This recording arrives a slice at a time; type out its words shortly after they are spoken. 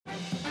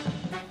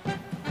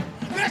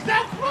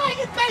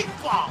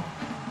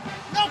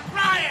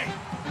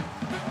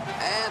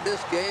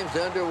This game's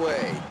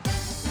underway.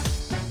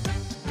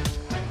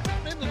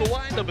 Into the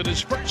windup in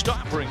his first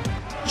offering,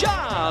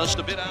 just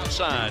a bit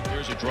outside.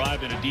 There's a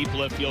drive in a deep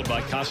left field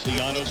by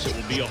Castellanos. It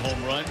will be a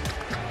home run.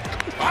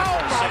 Oh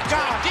my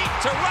God! Deep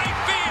to right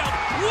field,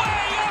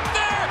 way up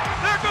there.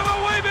 They're going to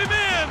wave him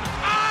in.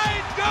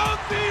 I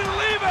don't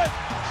believe it.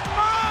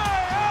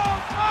 My, oh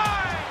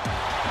my!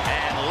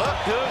 And look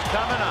who's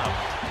coming up.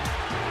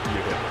 You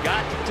have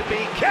got to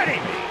be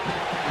kidding me.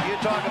 You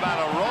talk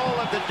about a roll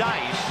of the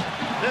dice.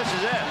 This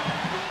is it.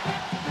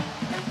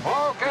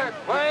 Okay,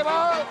 play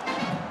ball.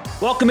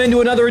 Welcome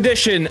into another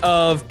edition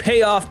of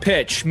Payoff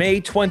Pitch,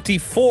 May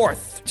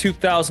 24th,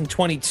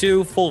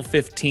 2022, full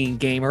 15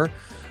 gamer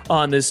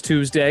on this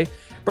Tuesday.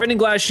 Brendan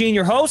Glasheen,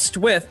 your host,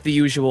 with the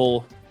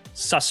usual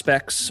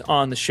suspects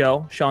on the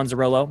show. Sean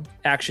Zerillo,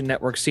 Action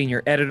Network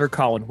senior editor,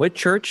 Colin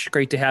Whitchurch.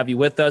 Great to have you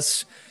with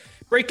us.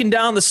 Breaking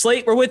down the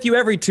slate, we're with you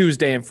every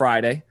Tuesday and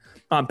Friday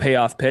on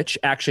Payoff Pitch,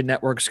 Action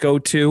Network's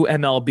go-to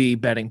MLB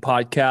betting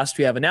podcast.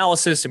 We have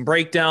analysis and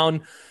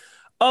breakdown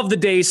of the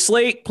day's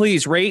slate.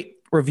 Please rate,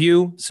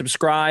 review,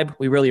 subscribe.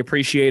 We really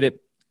appreciate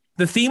it.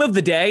 The theme of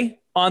the day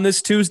on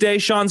this Tuesday,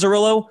 Sean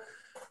Zerillo,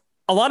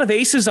 a lot of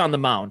aces on the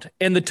mound,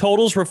 and the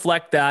totals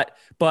reflect that.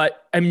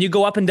 But I mean, you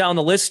go up and down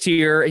the list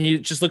here, and you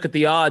just look at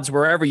the odds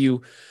wherever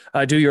you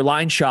do your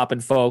line shopping,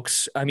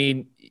 folks. I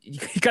mean, you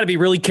got to be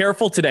really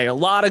careful today. A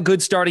lot of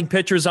good starting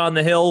pitchers on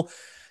the hill.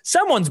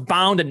 Someone's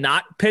bound to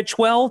not pitch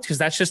well because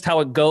that's just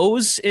how it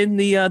goes in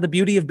the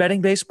beauty of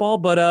betting baseball.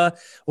 But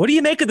what do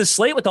you make of the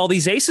slate with all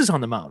these aces on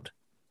the mound?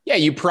 Yeah,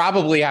 you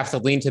probably have to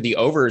lean to the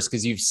overs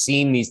because you've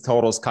seen these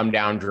totals come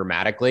down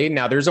dramatically.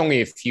 Now, there's only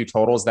a few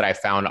totals that I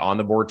found on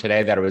the board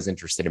today that I was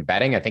interested in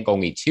betting. I think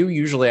only two.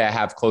 Usually I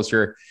have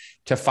closer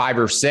to 5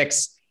 or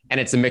 6, and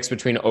it's a mix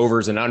between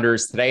overs and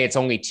unders. Today, it's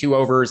only 2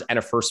 overs and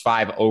a first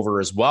 5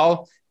 over as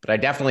well. But I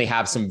definitely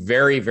have some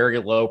very, very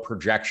low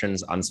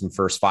projections on some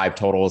first 5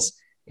 totals,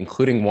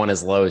 including one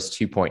as low as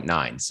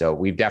 2.9. So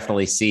we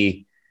definitely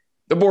see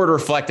the board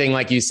reflecting,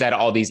 like you said,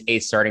 all these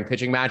ace starting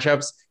pitching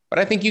matchups. But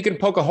I think you can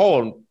poke a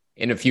hole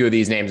in a few of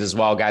these names as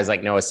well. Guys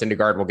like Noah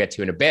Syndergaard we'll get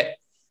to in a bit,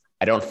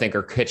 I don't think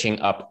are pitching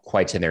up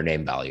quite to their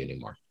name value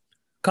anymore.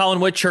 Colin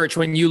Whitchurch,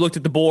 when you looked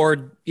at the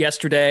board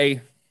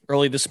yesterday,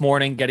 early this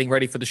morning, getting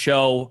ready for the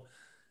show,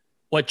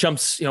 what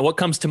comes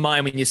to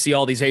mind when you see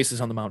all these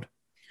aces on the mound?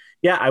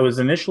 Yeah, I was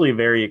initially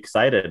very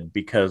excited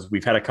because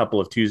we've had a couple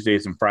of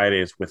Tuesdays and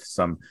Fridays with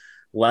some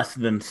less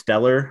than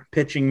stellar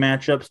pitching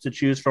matchups to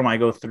choose from. I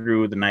go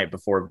through the night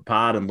before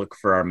pod and look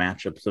for our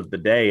matchups of the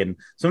day. And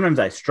sometimes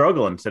I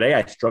struggle. And today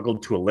I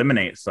struggled to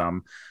eliminate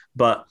some.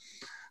 But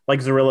like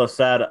Zerillo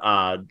said,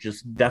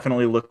 just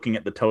definitely looking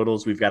at the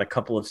totals. We've got a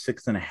couple of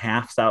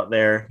 6.5s out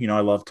there. You know,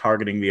 I love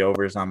targeting the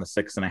overs on the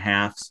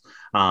 6.5s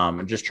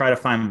and just try to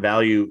find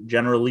value.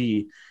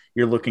 Generally,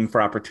 you're looking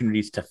for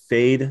opportunities to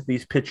fade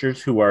these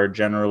pitchers who are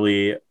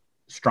generally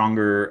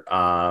stronger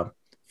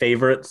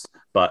favorites.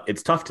 But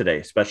it's tough today,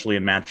 especially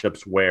in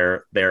matchups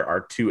where there are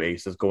 2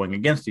 aces going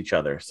against each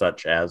other,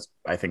 such as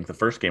I think the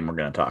first game we're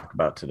going to talk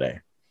about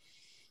today.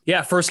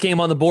 Yeah, first game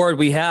on the board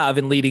we have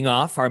in leading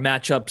off our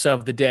matchups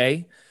of the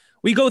day.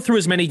 We go through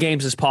as many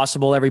games as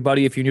possible,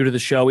 everybody. If you're new to the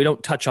show, we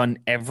don't touch on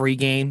every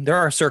game. There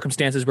are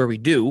circumstances where we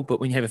do, but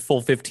when you have a full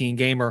 15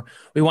 gamer,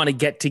 we want to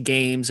get to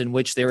games in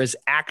which there is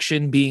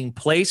action being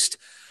placed.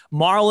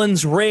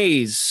 Marlins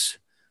Rays,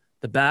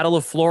 the Battle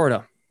of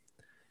Florida.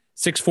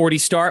 6:40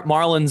 start.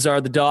 Marlins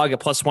are the dog at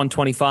plus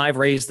 125.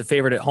 Rays the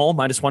favorite at home,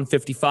 minus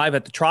 155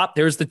 at the Trop.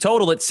 There's the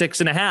total at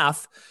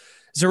 6.5.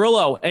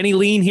 Zerillo, any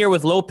lean here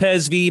with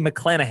Lopez v.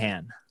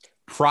 McClanahan?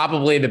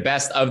 Probably the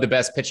best of the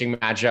best pitching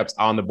matchups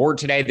on the board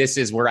today. This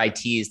is where I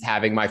teased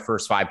having my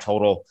first 5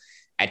 total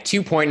at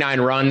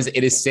 2.9 runs.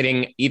 It is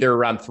sitting either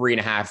around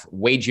 3.5,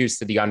 way juice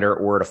to the under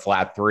or at a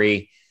flat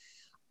 3.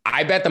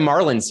 I bet the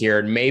Marlins here,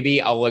 and maybe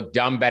I'll look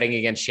dumb betting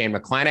against Shane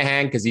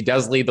McClanahan because he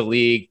does lead the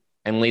league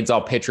and leads all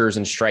pitchers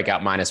in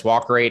strikeout minus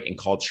walk rate and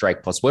called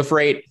strike plus whiff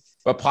rate.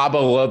 But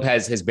Pablo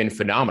Lopez has been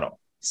phenomenal.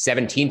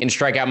 17th in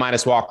strikeout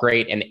minus walk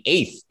rate and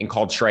 8th in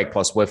called strike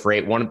plus whiff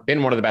rate.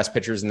 Been one of the best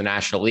pitchers in the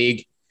National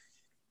League.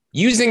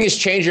 Using his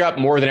changeup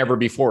more than ever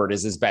before. It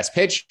is his best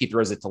pitch. He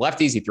throws it to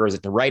lefties. He throws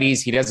it to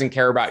righties. He doesn't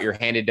care about your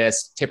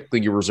handedness.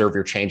 Typically, you reserve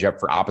your changeup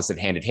for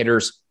opposite-handed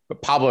hitters.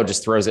 But Pablo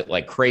just throws it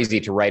like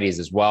crazy to righties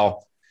as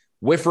well.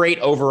 Whiff rate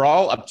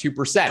overall up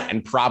 2%,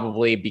 and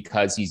probably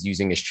because he's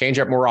using his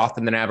changeup more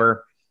often than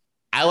ever.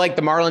 I like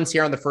the Marlins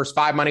here on the first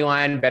 5 money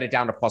line, bet it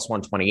down to plus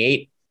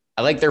 128.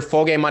 I like their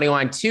full game money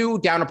line too,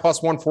 down to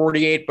plus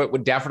 148, but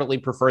would definitely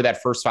prefer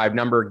that first 5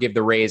 number, give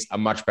the Rays a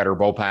much better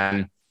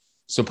bullpen.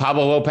 So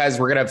Pablo Lopez,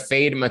 we're going to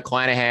fade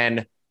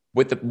McClanahan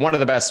with one of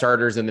the best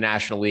starters in the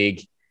National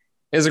League.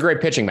 It is a great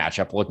pitching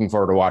matchup. Looking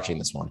forward to watching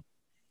this one.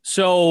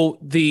 So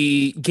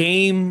the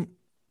game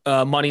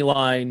money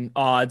line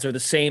odds are the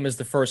same as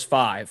the first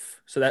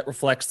 5. So that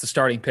reflects the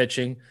starting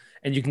pitching.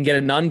 And you can get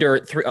an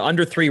under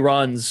 3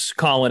 runs,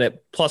 Colin,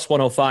 at plus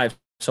 105.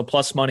 So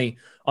plus money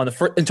on the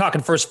first, and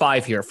talking first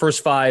 5 here,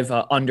 first 5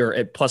 under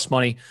at plus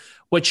money.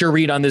 What's your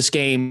read on this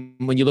game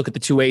when you look at the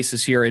 2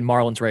 aces here in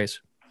Marlins Rays?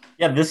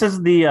 Yeah, this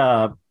is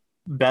the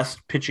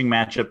best pitching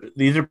matchup.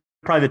 These are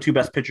probably the two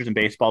best pitchers in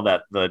baseball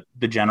that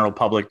the general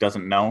public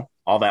doesn't know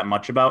all that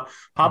much about.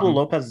 Pablo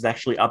Lopez is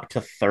actually up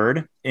to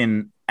third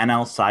in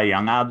NL Cy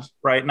Young odds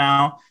right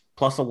now,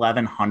 plus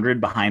 1,100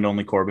 behind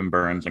only Corbin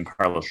Burns and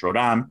Carlos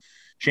Rodon.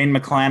 Shane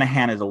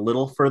McClanahan is a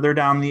little further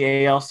down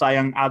the AL Cy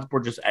Young odds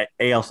board. Just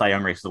AL Cy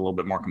Young race is a little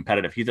bit more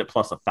competitive. He's at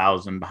plus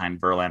 1,000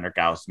 behind Verlander,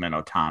 Gausman,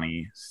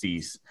 Ohtani,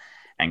 Cease,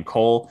 and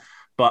Cole.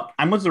 But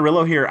I'm with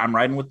Zerillo here. I'm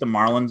riding with the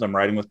Marlins. I'm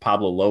riding with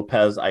Pablo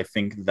Lopez. I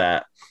think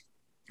that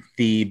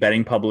the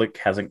betting public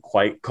hasn't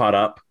quite caught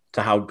up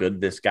to how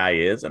good this guy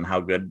is and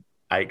how good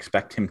I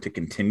expect him to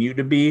continue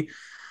to be.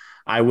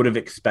 I would have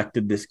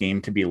expected this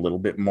game to be a little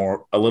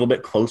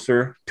bit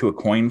closer to a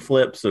coin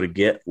flip. So to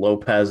get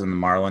Lopez and the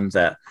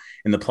Marlins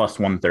in the plus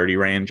 130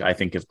 range, I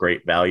think is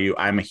great value.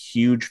 I'm a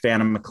huge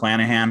fan of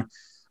McClanahan.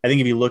 I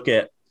think if you look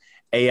at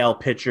AL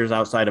pitchers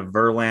outside of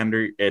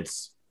Verlander,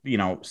 it's,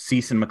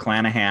 Cease and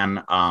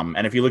McClanahan.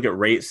 And if you look at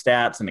rate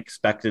stats and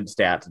expected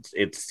stats,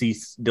 it's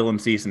Cease, Dylan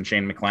Cease and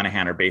Shane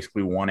McClanahan are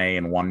basically 1A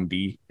and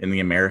 1B in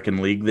the American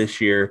League this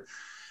year.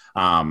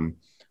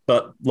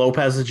 But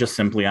Lopez is just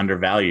simply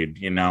undervalued.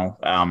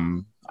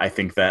 I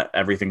think that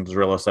everything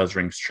Zerillo says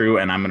rings true,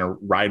 and I'm going to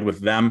ride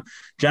with them.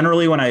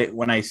 Generally,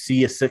 when I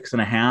see a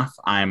 6.5,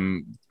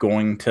 I'm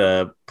going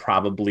to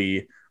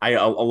probably.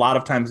 A lot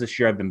of times this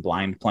year I've been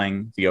blind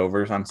playing the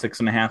overs on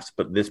 6.5s,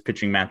 but this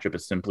pitching matchup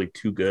is simply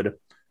too good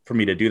for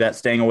me to do that.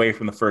 Staying away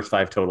from the first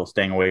 5 total,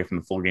 staying away from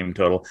the full game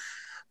total,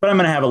 but I'm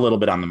going to have a little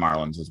bit on the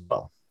Marlins as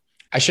well.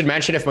 I should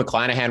mention if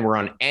McClanahan were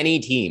on any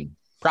team,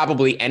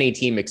 probably any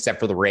team except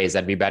for the Rays,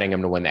 I'd be betting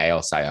him to win the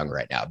AL Cy Young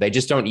right now. They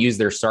just don't use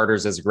their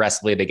starters as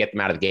aggressively. They get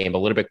them out of the game a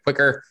little bit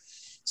quicker.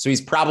 So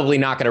he's probably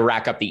not going to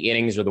rack up the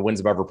innings or the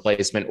wins above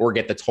replacement or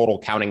get the total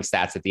counting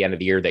stats at the end of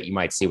the year that you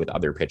might see with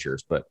other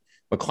pitchers. But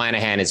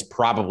McClanahan is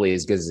probably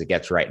as good as it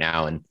gets right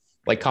now. And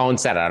like Colin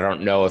said, I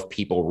don't know if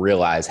people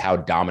realize how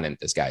dominant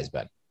this guy's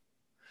been.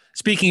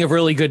 Speaking of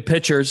really good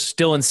pitchers,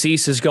 Dylan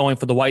Cease is going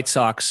for the White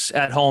Sox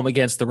at home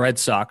against the Red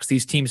Sox.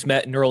 These teams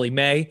met in early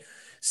May.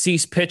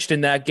 Cease pitched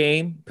in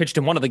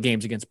one of the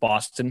games against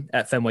Boston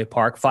at Fenway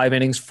Park. 5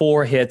 innings,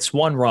 4 hits,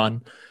 1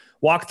 run.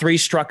 Walked 3,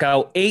 struck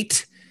out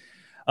 8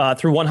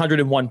 through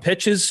 101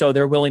 pitches, so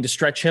they're willing to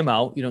stretch him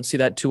out. You don't see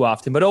that too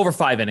often, but over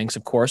 5 innings,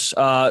 of course.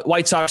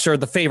 White Sox are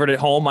the favorite at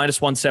home, minus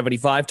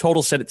 175.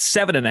 Total set at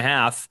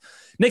 7.5.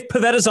 Nick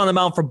Pavetta's on the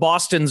mound for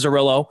Boston,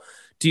 Zerillo.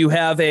 Do you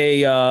have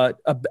a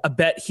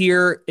bet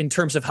here in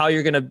terms of how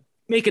you're going to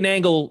make an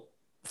angle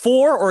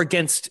for or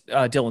against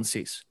Dylan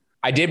Cease?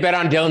 I did bet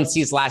on Dylan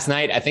Cease last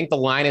night. I think the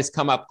line has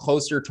come up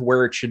closer to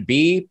where it should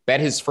be. Bet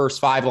his first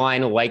 5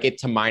 line, like it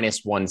to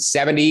minus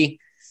 170.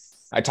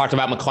 I talked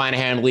about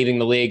McClanahan leading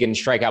the league in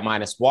strikeout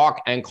minus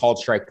walk and called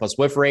strike plus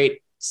whiff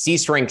rate.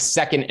 Cease ranks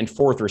 2nd and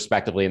 4th,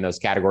 respectively, in those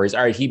categories.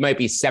 All right, he might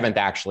be 7th,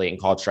 actually, in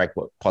called strike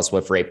plus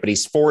whiff rate, but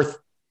he's 4th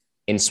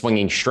in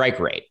swinging strike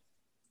rate.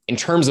 In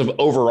terms of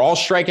overall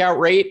strikeout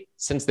rate,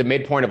 since the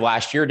midpoint of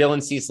last year,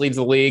 Dylan Cease leads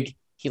the league.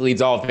 He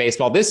leads all of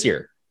baseball this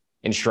year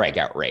in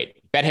strikeout rate.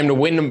 Bet him to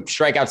win the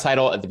strikeout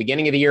title at the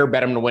beginning of the year.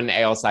 Bet him to win the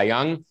AL Cy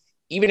Young.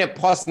 Even at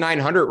plus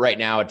 900 right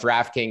now at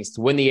DraftKings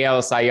to win the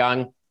AL Cy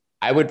Young,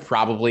 I would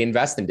probably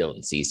invest in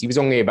Dylan Cease. He was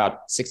only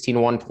about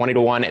 16-1,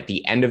 20-1 at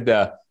the end of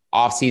the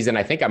offseason.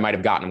 I think I might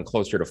have gotten him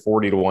closer to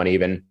 40-1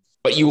 even.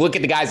 But you look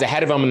at the guys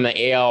ahead of him in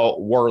the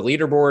AL WAR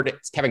leaderboard.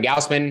 It's Kevin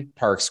Gausman,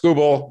 Tarek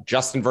Skubal,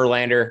 Justin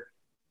Verlander,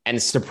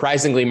 and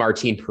surprisingly,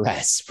 Martin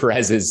Perez.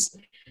 Perez has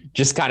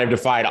just kind of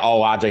defied all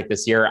logic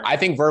this year. I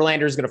think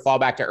Verlander is going to fall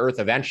back to earth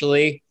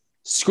eventually.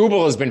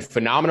 Skubal has been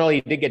phenomenal.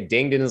 He did get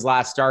dinged in his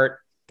last start,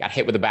 got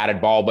hit with a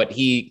batted ball, but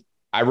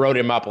I wrote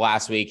him up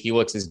last week. He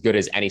looks as good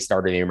as any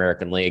starter in the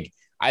American League.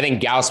 I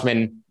think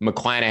Gausman,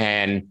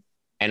 McClanahan,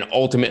 and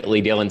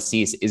ultimately Dylan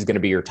Cease is going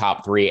to be your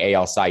top 3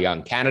 AL Cy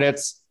Young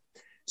candidates.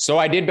 So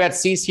I did bet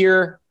Cease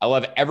here. I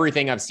love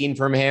everything I've seen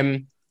from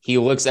him. He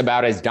looks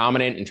about as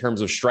dominant in terms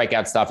of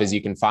strikeout stuff as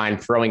you can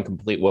find, throwing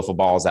complete wiffle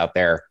balls out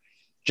there.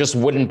 Just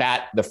wouldn't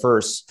bat the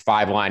first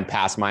 5 line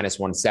past minus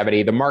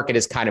 170. The market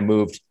has kind of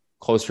moved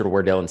closer to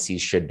where Dylan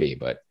Cease should be,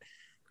 but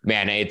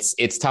man,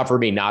 it's tough for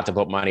me not to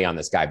put money on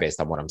this guy based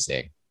on what I'm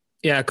seeing.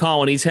 Yeah,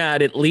 Colin, he's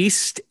had at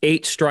least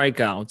 8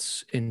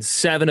 strikeouts in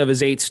 7 of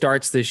his 8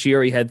 starts this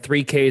year. He had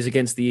 3 Ks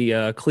against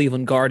the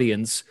Cleveland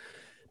Guardians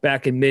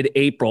back in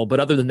mid-April.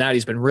 But other than that,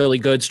 he's been really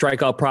good.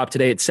 Strikeout prop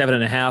today at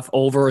 7.5.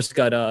 Over has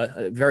got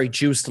a very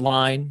juiced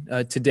line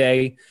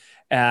today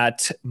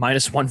at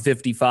minus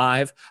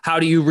 155. How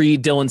do you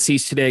read Dylan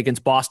Cease today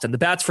against Boston? The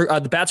bats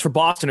for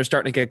Boston are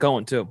starting to get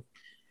going too.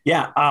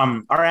 Yeah,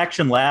 our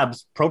Action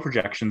Labs pro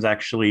projections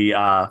actually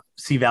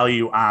see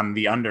value on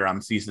the under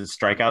on Cease's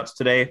strikeouts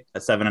today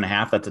at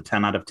 7.5. That's a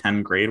 10 out of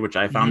 10 grade, which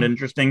I found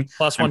interesting.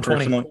 Plus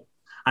 120.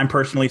 I'm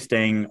personally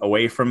staying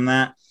away from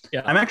that.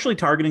 Yeah. I'm actually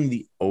targeting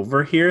the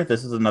over here.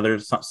 This is another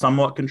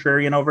somewhat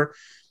contrarian over.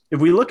 If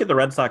we look at the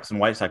Red Sox and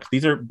White Sox,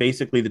 these are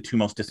basically the 2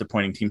 most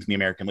disappointing teams in the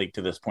American League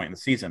to this point in the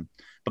season.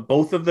 But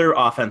both of their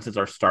offenses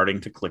are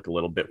starting to click a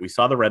little bit. We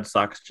saw the Red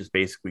Sox just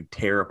basically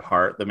tear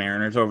apart the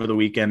Mariners over the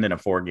weekend in a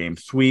 4-game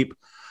sweep.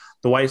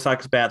 The White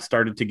Sox bat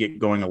started to get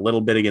going a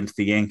little bit against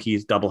the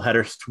Yankees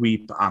doubleheader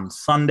sweep on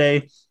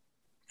Sunday.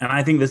 And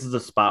I think this is a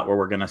spot where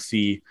we're going to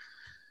see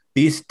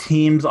these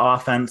teams'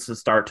 offenses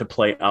start to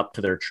play up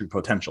to their true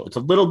potential. It's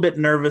a little bit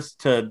nervous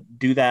to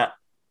do that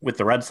with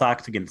the Red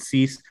Sox against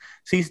Cease.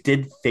 Cease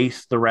did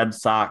face the Red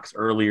Sox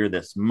earlier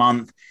this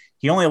month.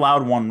 He only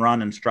allowed 1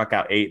 run and struck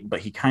out 8, but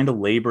he kind of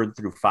labored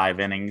through 5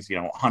 innings,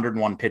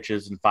 101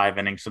 pitches in 5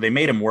 innings. So they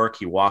made him work.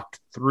 He walked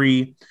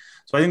 3.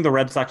 So I think the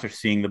Red Sox are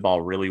seeing the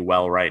ball really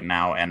well right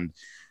now. And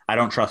I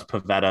don't trust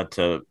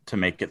Pivetta to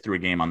make it through a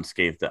game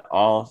unscathed at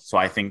all. So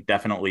I think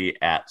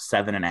definitely at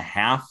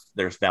 7.5,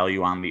 there's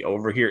value on the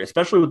over here,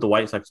 especially with the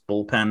White Sox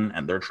bullpen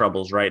and their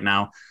troubles right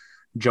now.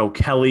 Joe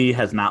Kelly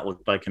has not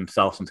looked like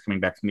himself since coming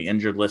back from the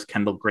injured list.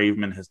 Kendall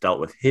Graveman has dealt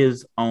with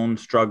his own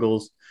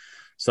struggles.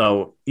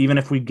 So even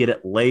if we get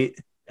it late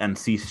and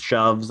Cease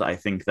shoves, I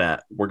think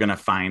that we're going to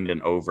find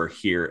an over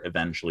here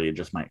eventually. It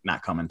just might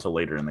not come until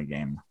later in the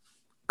game.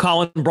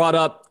 Colin brought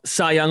up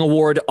Cy Young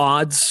Award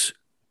odds.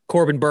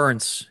 Corbin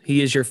Burns,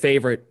 he is your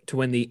favorite to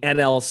win the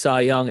NL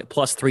Cy Young at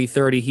plus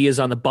 330. He is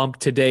on the bump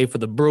today for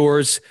the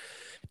Brewers,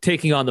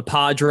 taking on the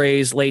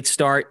Padres. Late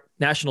start,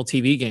 national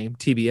TV game,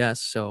 TBS.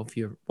 So if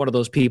you're one of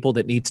those people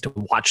that needs to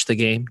watch the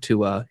game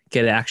to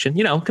get action,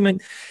 come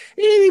in.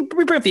 We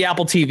bring up the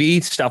Apple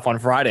TV stuff on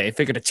Friday. I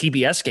figured a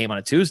TBS game on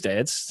a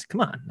Tuesday. Come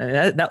on.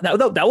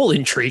 That will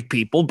intrigue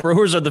people.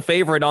 Brewers are the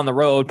favorite on the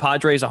road.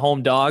 Padres a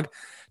home dog.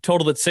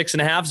 Totaled at 6.5.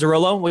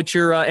 Zerillo, what's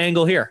your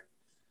angle here?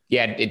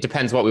 Yeah, it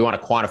depends what we want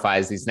to quantify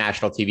as these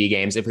national TV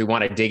games. If we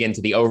want to dig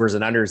into the overs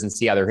and unders and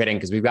see how they're hitting,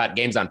 because we've got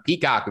games on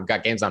Peacock, we've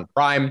got games on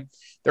Prime.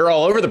 They're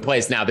all over the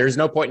place now. There's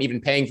no point in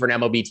even paying for an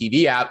MLB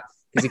TV app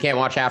because you can't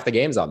watch half the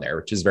games on there,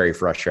 which is very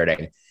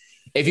frustrating.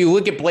 If you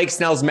look at Blake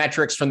Snell's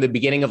metrics from the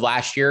beginning of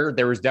last year,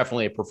 there was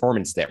definitely a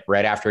performance dip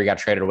right after he got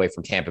traded away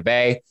from Tampa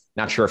Bay.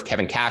 Not sure if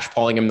Kevin Cash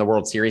pulling him in the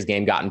World Series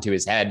game got into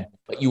his head,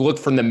 but you look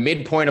from the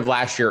midpoint of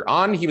last year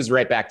on, he was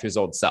right back to his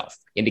old self.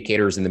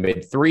 Indicators in the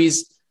mid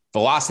 3s.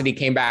 Velocity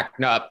came back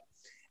up.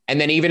 And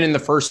then even in the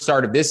first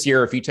start of this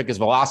year, if you took his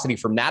velocity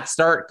from that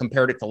start,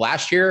 compared it to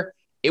last year,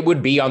 it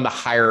would be on the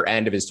higher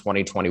end of his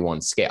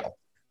 2021 scale.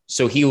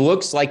 So he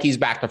looks like he's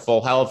back to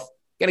full health.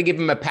 Going to give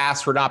him a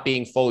pass for not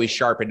being fully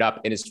sharpened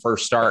up in his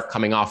first start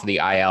coming off of the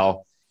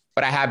IL.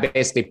 But I have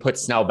basically put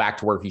Snell back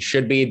to where he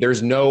should be.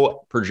 There's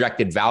no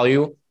projected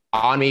value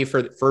on me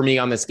for me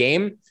on this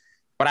game.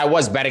 But I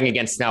was betting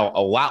against Snell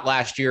a lot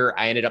last year.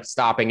 I ended up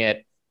stopping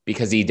it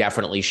because he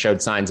definitely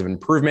showed signs of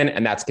improvement,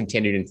 and that's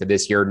continued into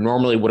this year.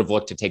 Normally would have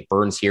looked to take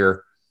Burns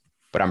here,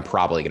 but I'm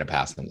probably going to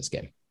pass on this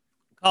game.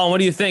 Colin, what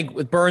do you think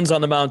with Burns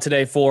on the mound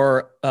today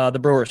for the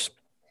Brewers?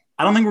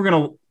 I don't think we're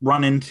going to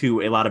run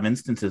into a lot of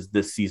instances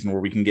this season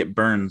where we can get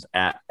Burns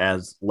at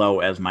as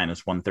low as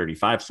minus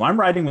 135. So I'm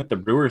riding with the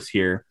Brewers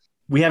here.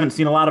 We haven't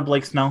seen a lot of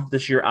Blake Snell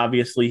this year.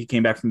 Obviously, he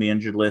came back from the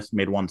injured list,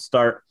 made 1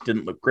 start,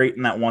 didn't look great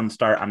in that 1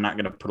 start. I'm not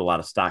going to put a lot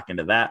of stock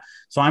into that.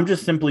 So I'm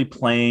just simply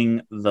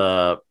playing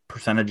the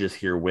percentages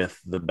here with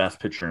the best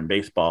pitcher in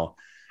baseball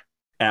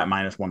at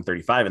minus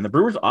 135. And the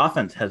Brewers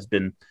offense has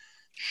been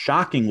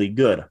shockingly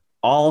good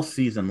all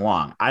season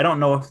long. I don't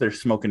know if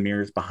there's smoke and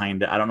mirrors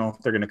behind it. I don't know if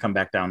they're going to come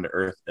back down to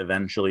earth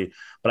eventually,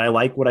 but I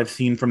like what I've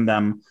seen from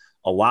them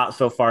a lot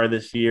so far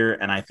this year.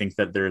 And I think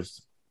that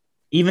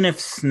even if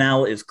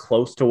Snell is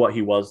close to what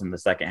he was in the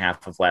second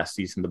half of last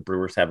season, the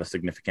Brewers have a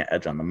significant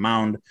edge on the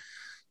mound.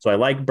 So I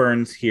like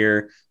Burns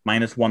here,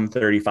 minus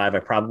 135. I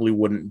probably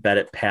wouldn't bet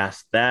it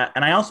past that.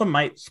 And I also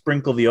might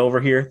sprinkle the over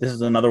here. This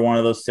is another one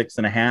of those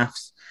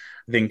 6.5s.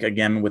 I think,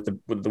 again, with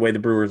the way the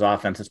Brewers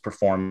offense is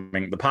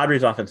performing, the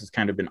Padres offense has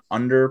kind of been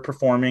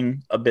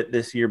underperforming a bit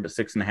this year, but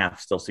 6.5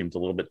 still seems a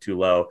little bit too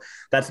low.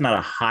 That's not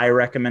a high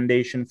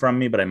recommendation from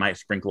me, but I might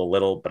sprinkle a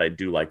little, but I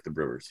do like the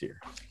Brewers here.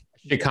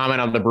 To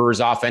comment on the Brewers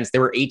offense, they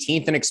were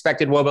 18th in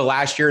expected WOBA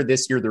last year.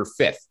 This year, they're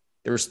 5th.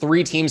 There's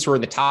 3 teams who are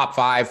in the top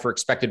 5 for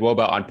expected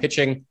WOBA on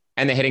pitching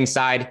and the hitting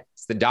side.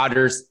 It's the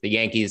Dodgers, the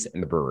Yankees,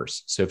 and the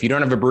Brewers. So if you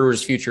don't have a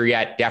Brewers future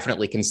yet,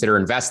 definitely consider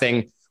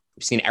investing.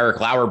 We've seen Eric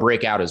Lauer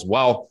break out as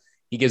well.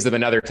 He gives them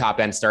another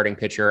top-end starting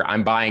pitcher.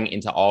 I'm buying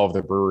into all of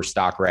the Brewers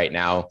stock right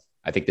now.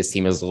 I think this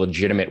team is a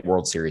legitimate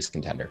World Series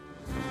contender.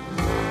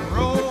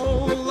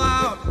 Roll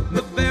out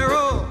the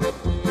barrel.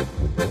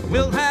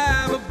 We'll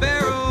have a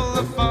barrel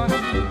of fun.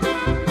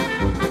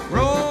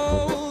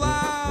 Roll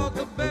out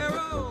the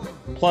barrel.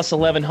 Plus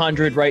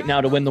 1,100 right now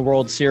to win the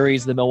World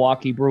Series, the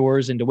Milwaukee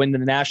Brewers, and to win the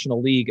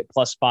National League at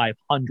plus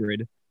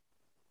 500.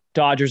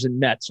 Dodgers and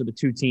Mets are the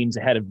 2 teams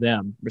ahead of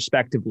them,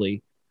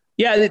 respectively.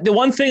 Yeah, the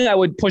one thing I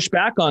would push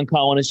back on,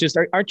 Colin, is just,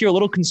 aren't you a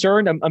little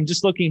concerned? I'm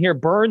just looking here.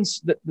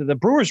 Burns, the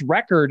Brewers'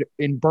 record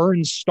in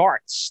Burns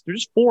starts, they're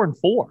just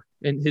 4-4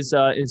 in his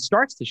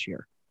starts this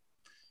year.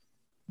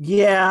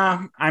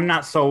 Yeah, I'm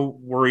not so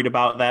worried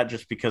about that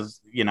just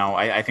because,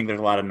 I think there's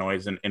a lot of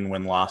noise in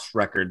win-loss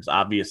records,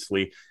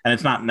 obviously. And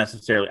it's not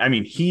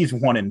necessarily, he's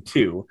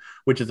 1-2,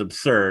 which is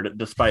absurd,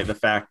 despite the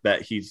fact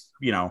that he's,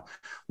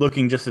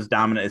 looking just as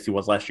dominant as he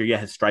was last year. Yeah,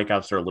 his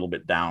strikeouts are a little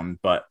bit down,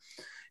 but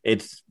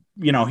it's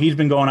he's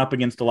been going up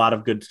against a lot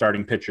of good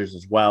starting pitchers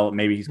as well.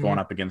 Maybe he's going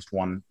up against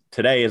one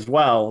today as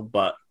well,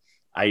 but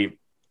I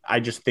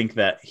just think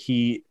that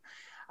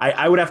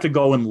I would have to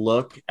go and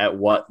look at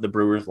what the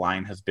Brewers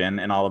line has been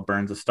in all of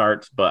Burns'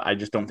 starts, but I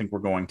just don't think we're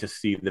going to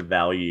see the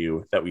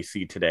value that we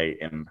see today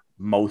in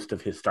most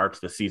of his starts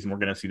this season. We're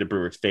going to see the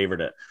Brewers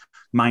favored at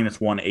minus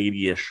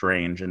 180-ish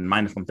range, and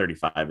minus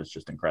 135 is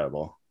just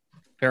incredible.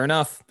 Fair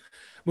enough.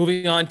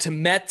 Moving on to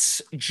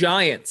Mets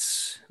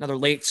Giants. Another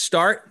late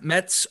start.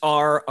 Mets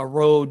are a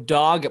road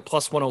dog at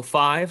plus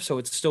 105, so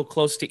it's still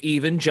close to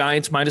even.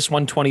 Giants minus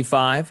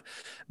 125.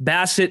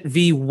 Bassett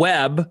v.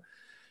 Webb.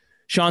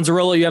 Sean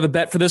Zerillo, you have a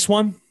bet for this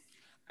one?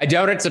 I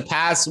don't. It's a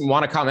pass.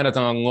 Want to comment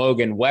on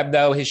Logan Webb,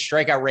 though. His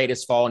strikeout rate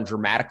has fallen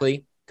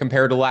dramatically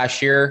compared to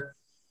last year.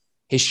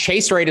 His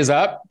chase rate is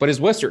up, but his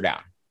whiffs are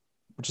down,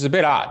 which is a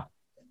bit odd.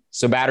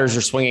 So batters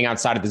are swinging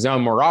outside of the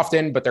zone more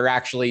often, but they're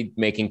actually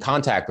making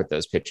contact with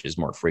those pitches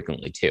more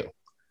frequently, too.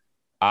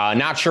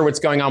 Not sure what's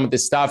going on with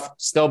this stuff.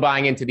 Still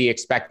buying into the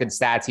expected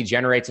stats. He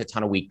generates a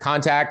ton of weak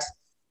contact.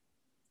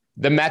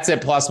 The Mets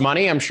at plus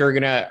money, I'm sure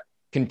going to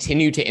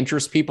continue to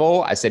interest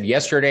people. I said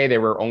yesterday they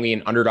were only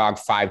an underdog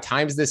 5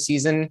 times this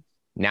season.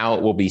 Now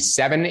it will be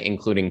 7,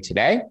 including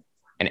today.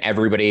 And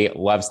everybody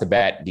loves to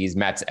bet these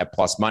Mets at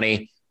plus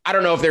money. I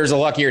don't know if there's a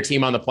luckier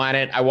team on the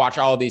planet. I watch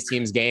all of these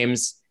teams'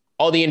 games,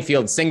 all the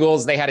infield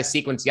singles. They had a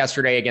sequence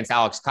yesterday against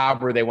Alex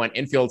Cobb where they went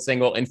infield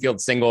single. And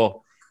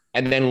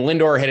then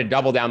Lindor hit a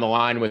double down the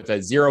line with a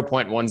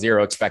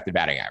 0.10 expected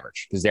batting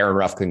average because Darren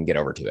Ruff couldn't get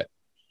over to it.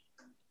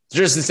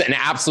 It's just an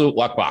absolute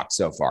luck box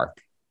so far.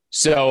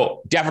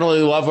 So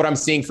definitely love what I'm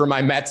seeing for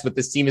my Mets, but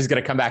this team is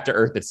going to come back to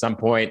earth at some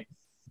point.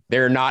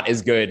 They're not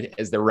as good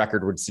as their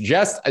record would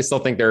suggest. I still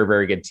think they're a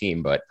very good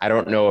team, but I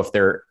don't know if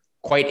they're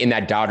quite in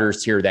that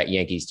Dodgers tier, that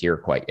Yankees tier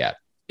quite yet.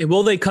 And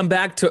will they come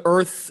back to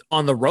earth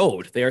on the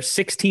road? They are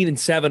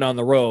 16-7 on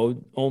the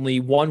road, only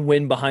 1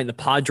 win behind the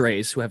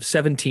Padres, who have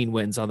 17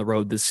 wins on the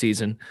road this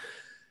season.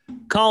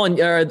 Colin,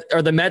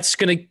 are the Mets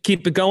going to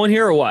keep it going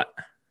here or what?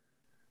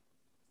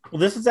 Well,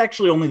 this is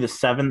actually only the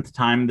 7th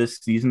time this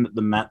season that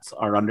the Mets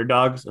are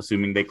underdogs,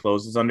 assuming they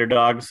close as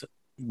underdogs.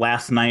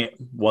 Last night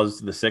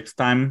was the 6th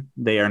time.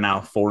 They are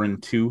now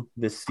 4-2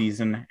 this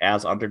season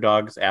as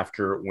underdogs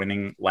after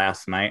winning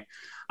last night.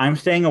 I'm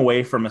staying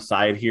away from a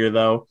side here,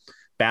 though.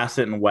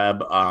 Bassett and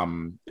Webb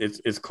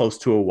is close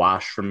to a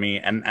wash for me.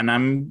 And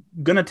I'm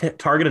going to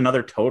target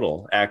another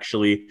total,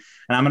 actually.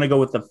 And I'm going to go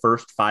with the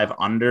first 5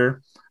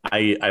 under.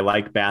 I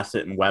like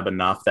Bassett and Webb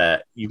enough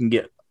that you can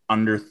get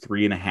under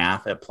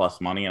 3.5 at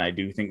plus money. And I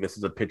do think this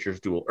is a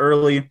pitcher's duel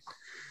early.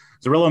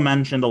 Zerillo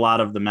mentioned a lot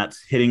of the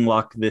Mets hitting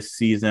luck this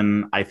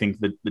season. I think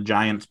that the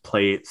Giants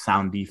play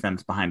sound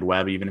defense behind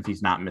Webb. Even if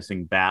he's not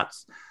missing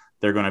bats,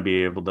 they're going to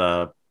be able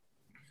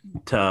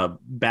to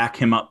back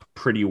him up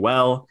pretty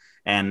well.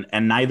 And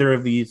neither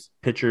of these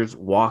pitchers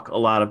walk a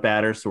lot of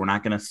batters, so we're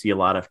not going to see a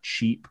lot of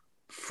cheap,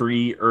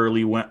 free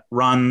early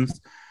runs.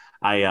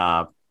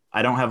 I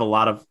don't have a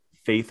lot of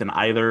faith in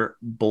either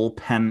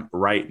bullpen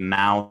right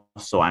now,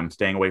 so I'm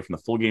staying away from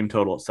the full game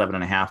total at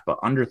 7.5, but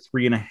under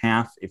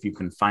 3.5, if you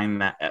can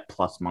find that at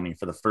plus money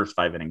for the first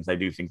 5 innings, I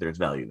do think there's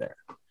value there.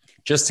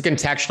 Just to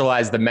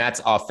contextualize the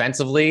Mets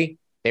offensively,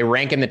 they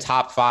rank in the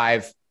top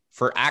 5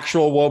 for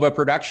actual WOBA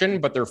production,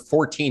 but they're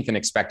 14th in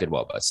expected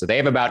WOBA. So they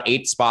have about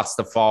 8 spots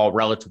to fall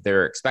relative to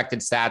their expected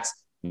stats.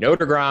 No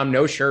DeGrom,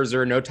 no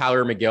Scherzer, no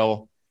Tyler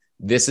McGill.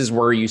 This is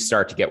where you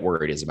start to get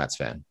worried as a Mets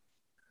fan.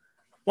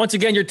 Once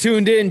again, you're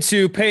tuned in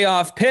to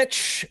Payoff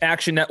Pitch,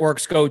 Action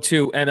Network's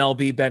go-to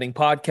MLB betting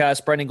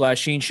podcast. Brendan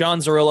Glasheen, Sean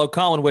Zerillo,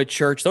 Colin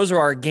Whitchurch. Those are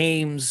our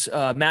games,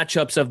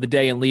 matchups of the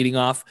day and leading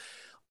off.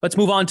 Let's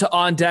move on to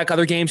On Deck,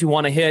 other games we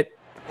want to hit.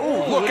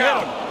 Oh, look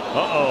out.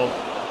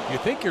 Uh-oh. You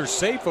think you're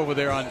safe over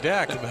there on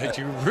deck, but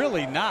you're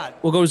really not.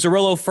 We'll go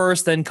Zerillo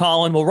first, then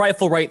Colin. We'll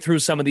rifle right through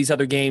some of these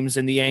other games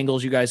and the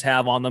angles you guys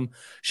have on them.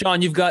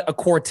 Sean, you've got a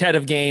quartet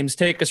of games.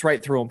 Take us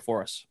right through them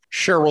for us.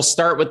 Sure. We'll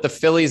start with the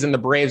Phillies and the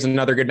Braves,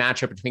 another good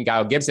matchup between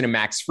Kyle Gibson and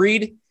Max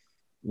Fried.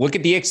 Look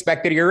at the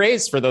expected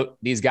ERAs for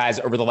these guys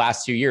over the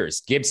last 2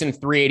 years. Gibson,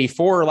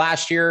 384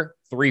 last year,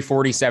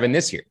 347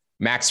 this year.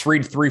 Max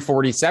Fried,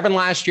 347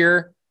 last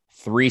year,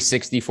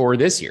 364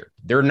 this year.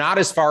 They're not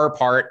as far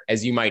apart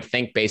as you might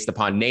think based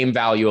upon name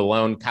value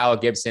alone. Kyle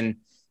Gibson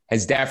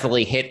has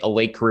definitely hit a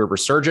late career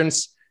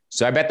resurgence.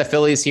 So I bet the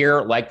Phillies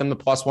here, like them, the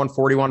plus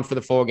 141 for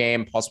the full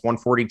game, plus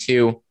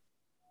 142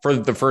 for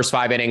the first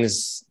 5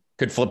 innings.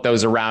 Could flip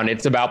those around.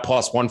 It's about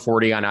plus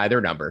 140 on either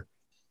number.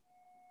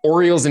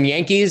 Orioles and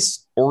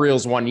Yankees.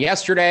 Orioles won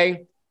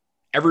yesterday.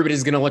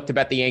 Everybody's going to look to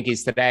bet the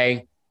Yankees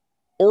today.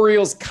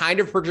 Orioles kind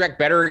of project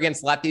better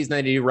against lefties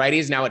than they do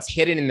righties. Now it's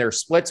hidden in their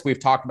splits. We've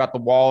talked about the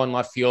wall in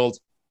left field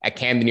at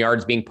Camden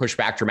Yards being pushed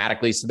back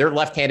dramatically. So their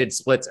left-handed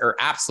splits are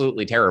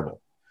absolutely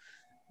terrible.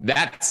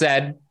 That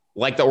said,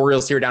 like the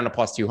Orioles here down to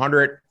plus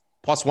 200,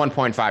 plus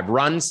 1.5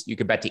 runs, you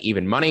could bet to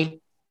even money.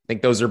 I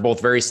think those are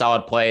both very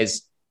solid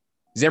plays.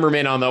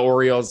 Zimmerman on the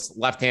Orioles,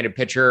 left-handed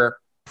pitcher,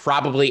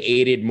 probably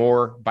aided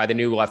more by the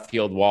new left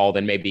field wall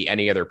than maybe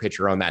any other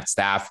pitcher on that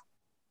staff.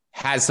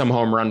 Has some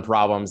home run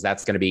problems.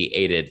 That's going to be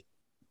aided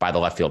by the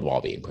left field wall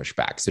being pushed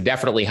back. So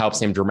definitely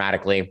helps him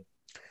dramatically.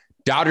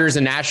 Dodgers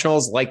and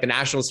Nationals, like the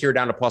Nationals here,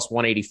 down to plus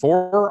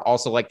 184.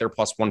 Also like their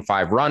plus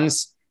 1.5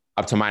 runs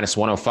up to minus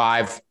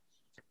 105.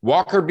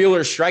 Walker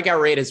Buehler's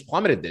strikeout rate has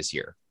plummeted this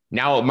year.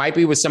 Now, it might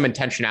be with some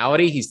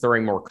intentionality. He's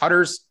throwing more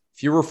cutters,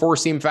 fewer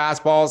four-seam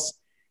fastballs.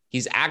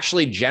 He's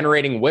actually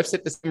generating whiffs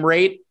at the same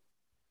rate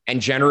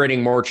and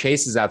generating more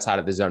chases outside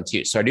of the zone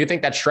too. So I do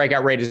think that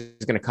strikeout rate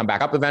is going to come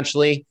back up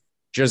eventually.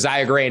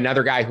 Josiah Gray,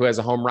 another guy who has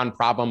a home run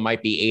problem,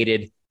 might be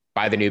aided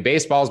by the new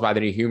baseballs, by the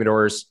new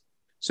humidors.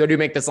 So I do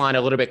make this line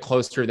a little bit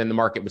closer than the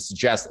market would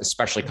suggest,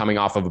 especially coming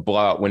off of a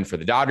blowout win for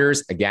the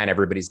Dodgers. Again,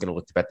 everybody's going to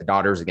look to bet the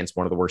Dodgers against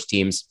one of the worst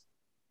teams.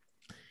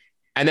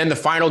 And then the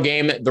final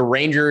game, the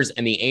Rangers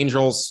and the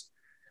Angels.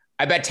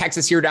 I bet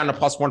Texas here down to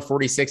plus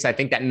 146. I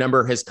think that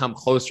number has come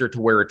closer to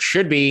where it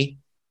should be,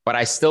 but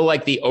I still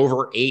like the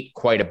over 8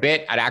 quite a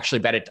bit. I'd actually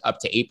bet it up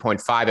to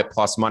 8.5 at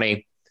plus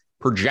money.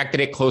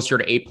 Projected it closer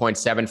to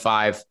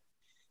 8.75.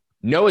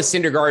 Noah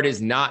Syndergaard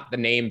is not the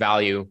name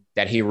value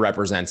that he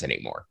represents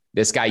anymore.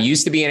 This guy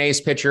used to be an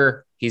ace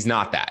pitcher. He's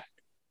not that.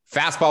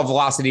 Fastball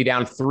velocity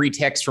down 3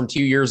 ticks from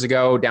 2 years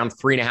ago, down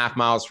 3.5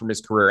 miles from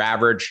his career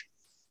average.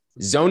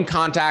 Zone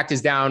contact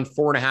is down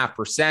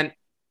 4.5%.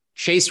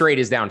 Chase rate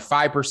is down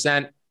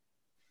 5%.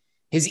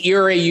 His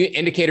ERA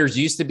indicators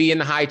used to be in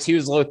the high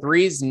 2s, low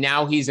 3s.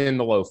 Now he's in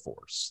the low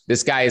 4s.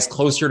 This guy is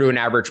closer to an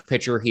average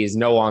pitcher. He is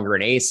no longer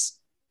an ace.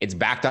 It's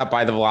backed up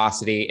by the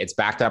velocity. It's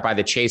backed up by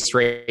the chase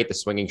rate, the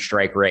swinging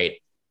strike rate.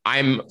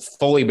 I'm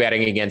fully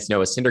betting against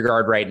Noah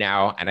Syndergaard right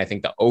now, and I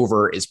think the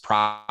over is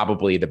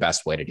probably the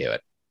best way to do it.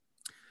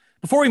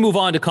 Before we move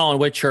on to Colin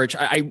Whitchurch,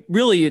 I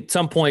really, at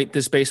some point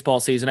this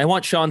baseball season, I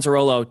want Sean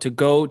Zarolo to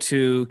go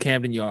to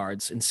Camden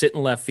Yards and sit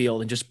in left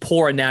field and just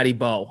pour a natty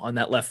bow on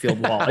that left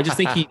field wall. I just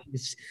think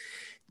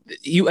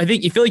I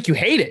think you feel like you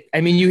hate it.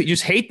 I mean, you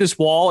just hate this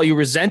wall. You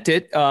resent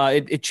it.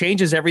 It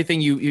changes everything.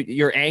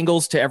 Your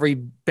angles to every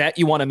bet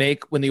you want to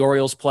make when the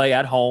Orioles play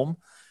at home.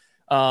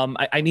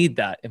 I need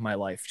that in my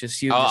life.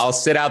 I'll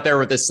sit out there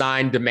with a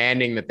sign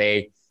demanding that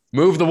they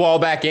move the wall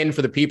back in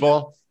for the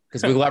people.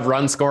 Because we love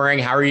run scoring.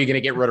 How are you going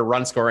to get rid of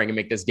run scoring and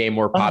make this game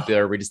more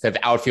popular? We just have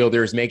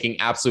outfielders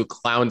making absolute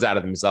clowns out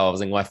of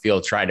themselves in left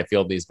field trying to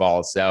field these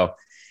balls. So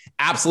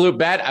absolute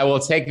bet. I will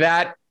take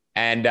that.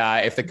 And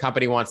if the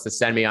company wants to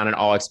send me on an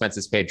all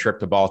expenses paid trip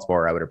to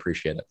Baltimore, I would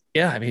appreciate it.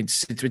 Yeah, I mean,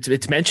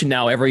 it's mentioned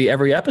now every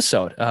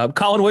episode.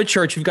 Colin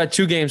Whitchurch, you've got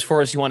 2 games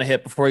for us you want to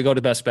hit before we go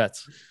to best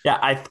bets. Yeah,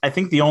 I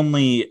think the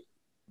only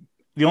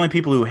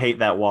people who hate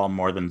that wall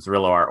more than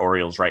Zerillo are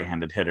Orioles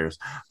right-handed hitters.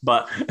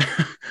 But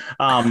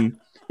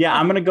yeah,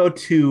 I'm going to go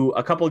to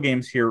a couple of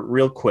games here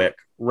real quick.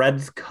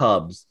 Reds,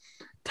 Cubs.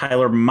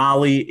 Tyler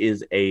Mahle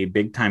is a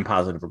big-time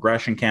positive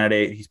regression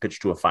candidate. He's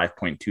pitched to a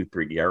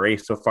 5.23 ERA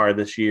so far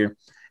this year.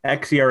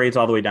 xERA is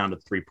all the way down to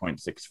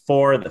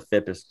 3.64. The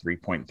FIP is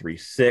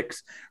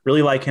 3.36.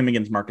 Really like him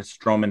against Marcus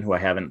Stroman, who I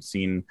haven't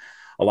seen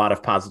a lot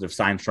of positive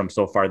signs from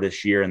so far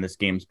this year. And this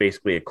game's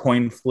basically a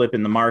coin flip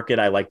in the market.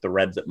 I like the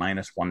Reds at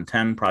minus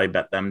 110. Probably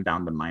bet them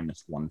down to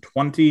minus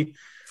 120.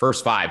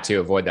 First 5 to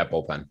avoid that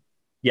bullpen.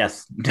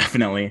 Yes,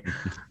 definitely.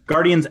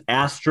 Guardians,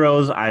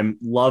 Astros. I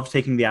love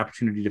taking the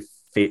opportunity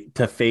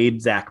to fade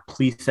Zach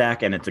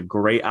Plesac, and it's a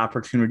great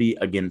opportunity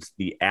against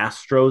the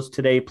Astros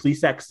today.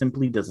 Plesac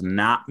simply does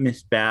not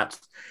miss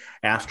bats.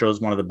 Astros,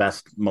 one of the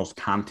best, most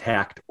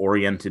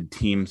contact-oriented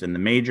teams in the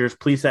majors.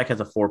 Plesac has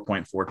a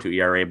 4.42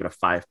 ERA, but a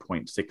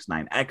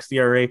 5.69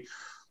 xERA.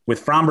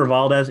 With Framber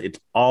Valdez, it's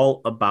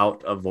all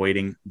about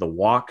avoiding the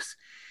walks.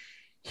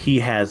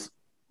 He has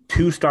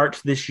 2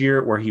 starts this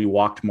year where he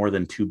walked more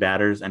than 2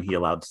 batters, and he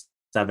allowed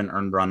 7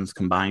 earned runs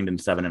combined in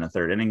 7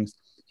 1/3 innings.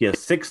 He has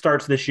 6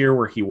 starts this year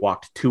where he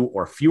walked 2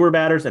 or fewer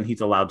batters, and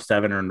he's allowed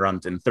 7 earned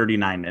runs in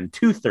 39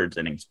 2/3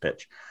 innings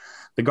pitch.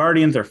 The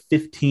Guardians are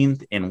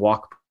 15th in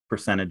walk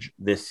percentage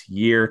this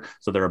year,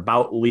 so they're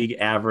about league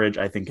average.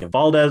 I think if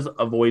Valdez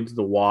avoids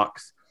the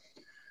walks,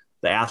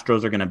 the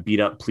Astros are going to beat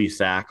up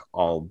Plesac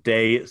all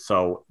day.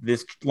 So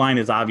this line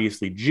is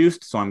obviously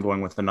juiced, so I'm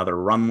going with another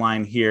run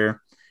line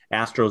here.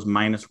 Astros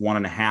minus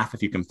 1.5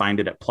 if you can find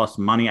it at plus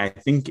money. I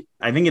think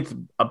it's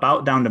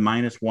about down to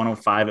minus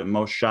 105 at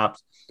most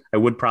shops. I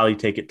would probably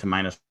take it to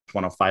minus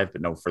 105,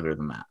 but no further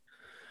than that.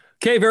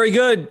 Okay, very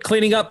good.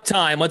 Cleaning up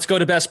time. Let's go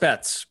to best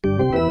bets.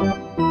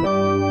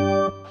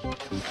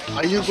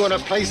 Are you going to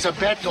place a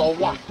bet or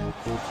what?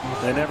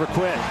 They never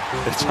quit.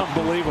 It's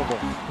unbelievable.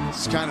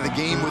 It's kind of the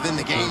game within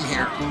the game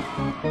here.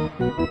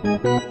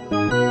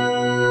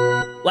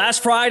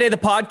 Last Friday, the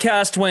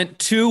podcast went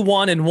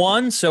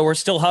 2-1-1, so we're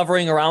still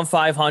hovering around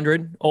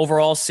 500.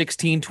 Overall,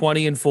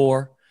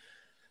 16-20-4.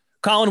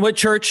 Colin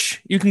Whitchurch,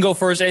 you can go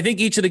first. I think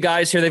each of the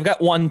guys here, they've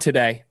got 1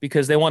 today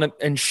because they want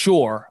to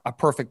ensure a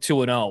perfect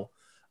 2-0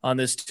 on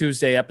this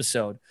Tuesday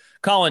episode.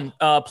 Colin,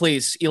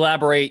 please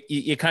elaborate.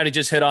 You kind of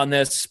just hit on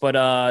this, but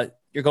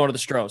you're going to the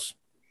Stros.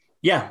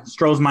 Yeah,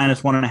 Stros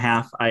minus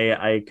 1.5.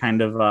 I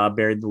kind of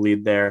buried the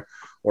lead there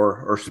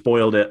or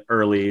spoiled it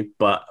early,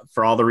 but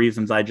for all the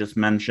reasons I just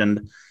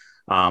mentioned,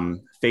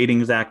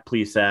 Fading Zach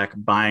Plesac,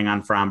 buying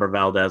on Framber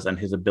Valdez, and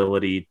his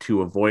ability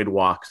to avoid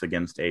walks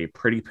against a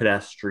pretty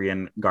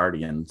pedestrian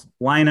Guardians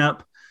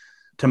lineup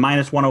to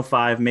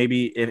 -105.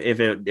 Maybe if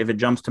it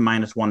jumps to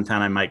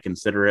 -110, I might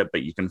consider it,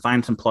 but you can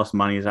find some plus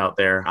monies out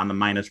there on the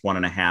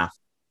 -1.5.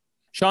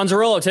 Sean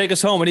Zerillo, take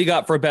us home. What do you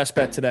got for a best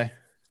bet today?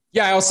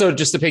 Yeah, I also,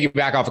 just to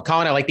piggyback off of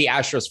Colin, I like the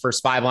Astros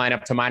first 5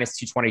 lineup to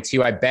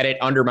 -222. I bet it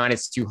under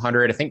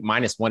 -200. I think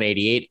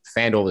 -188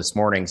 FanDuel this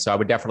morning. So I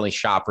would definitely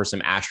shop for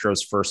some Astros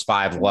first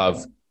 5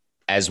 love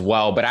as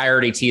well. But I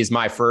already teased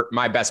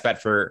my best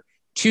bet for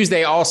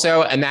Tuesday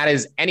also, and that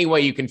is any way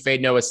you can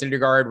fade Noah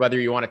Syndergaard, whether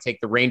you want to take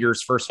the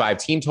Rangers first 5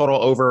 team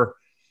total over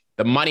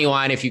the money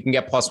line if you can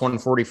get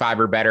 +145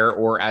 or better,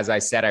 or as I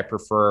said, I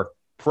prefer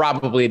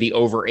probably the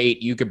over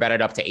 8. You could bet it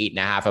up to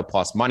 8.5 at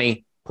plus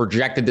money.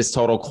 Projected this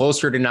total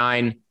closer to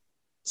 9.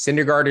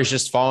 Syndergaard has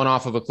just fallen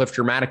off of a cliff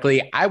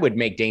dramatically. I would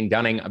make Dane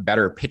Dunning a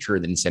better pitcher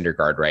than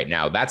Syndergaard right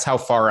now. That's how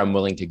far I'm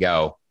willing to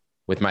go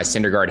with my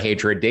Syndergaard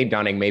hatred. Dane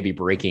Dunning may be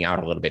breaking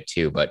out a little bit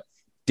too, but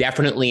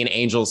definitely an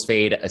Angels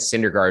fade, a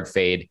Syndergaard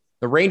fade.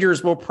 The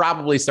Rangers will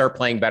probably start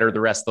playing better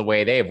the rest of the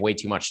way. They have way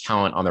too much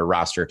talent on their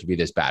roster to be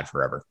this bad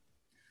forever.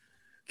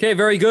 Okay,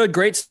 very good.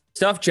 Great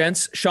stuff,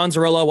 gents. Sean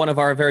Zerillo, one of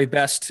our very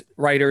best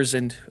writers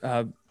and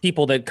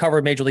people that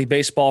cover Major League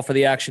Baseball for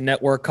the Action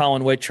Network.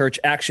 Colin Whitchurch,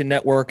 Action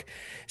Network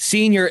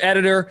senior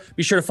editor.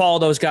 Be sure to follow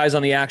those guys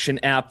on the Action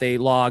app. They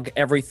log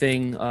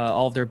everything,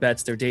 all of their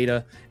bets, their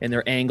data, and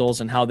their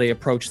angles and how they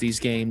approach these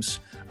games.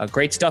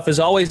 Great stuff as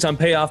always on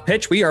Payoff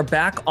Pitch. We are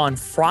back on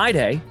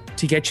Friday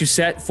to get you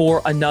set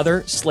for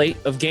another slate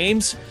of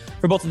games.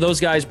 For both of those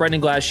guys, Brendan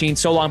Glasheen,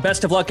 so long.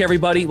 Best of luck,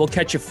 everybody. We'll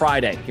catch you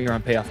Friday here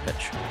on Payoff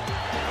Pitch.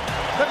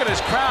 Look at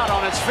his crowd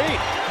on its feet.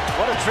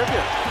 What a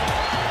tribute.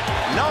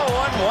 No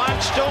one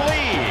wants to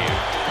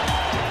leave.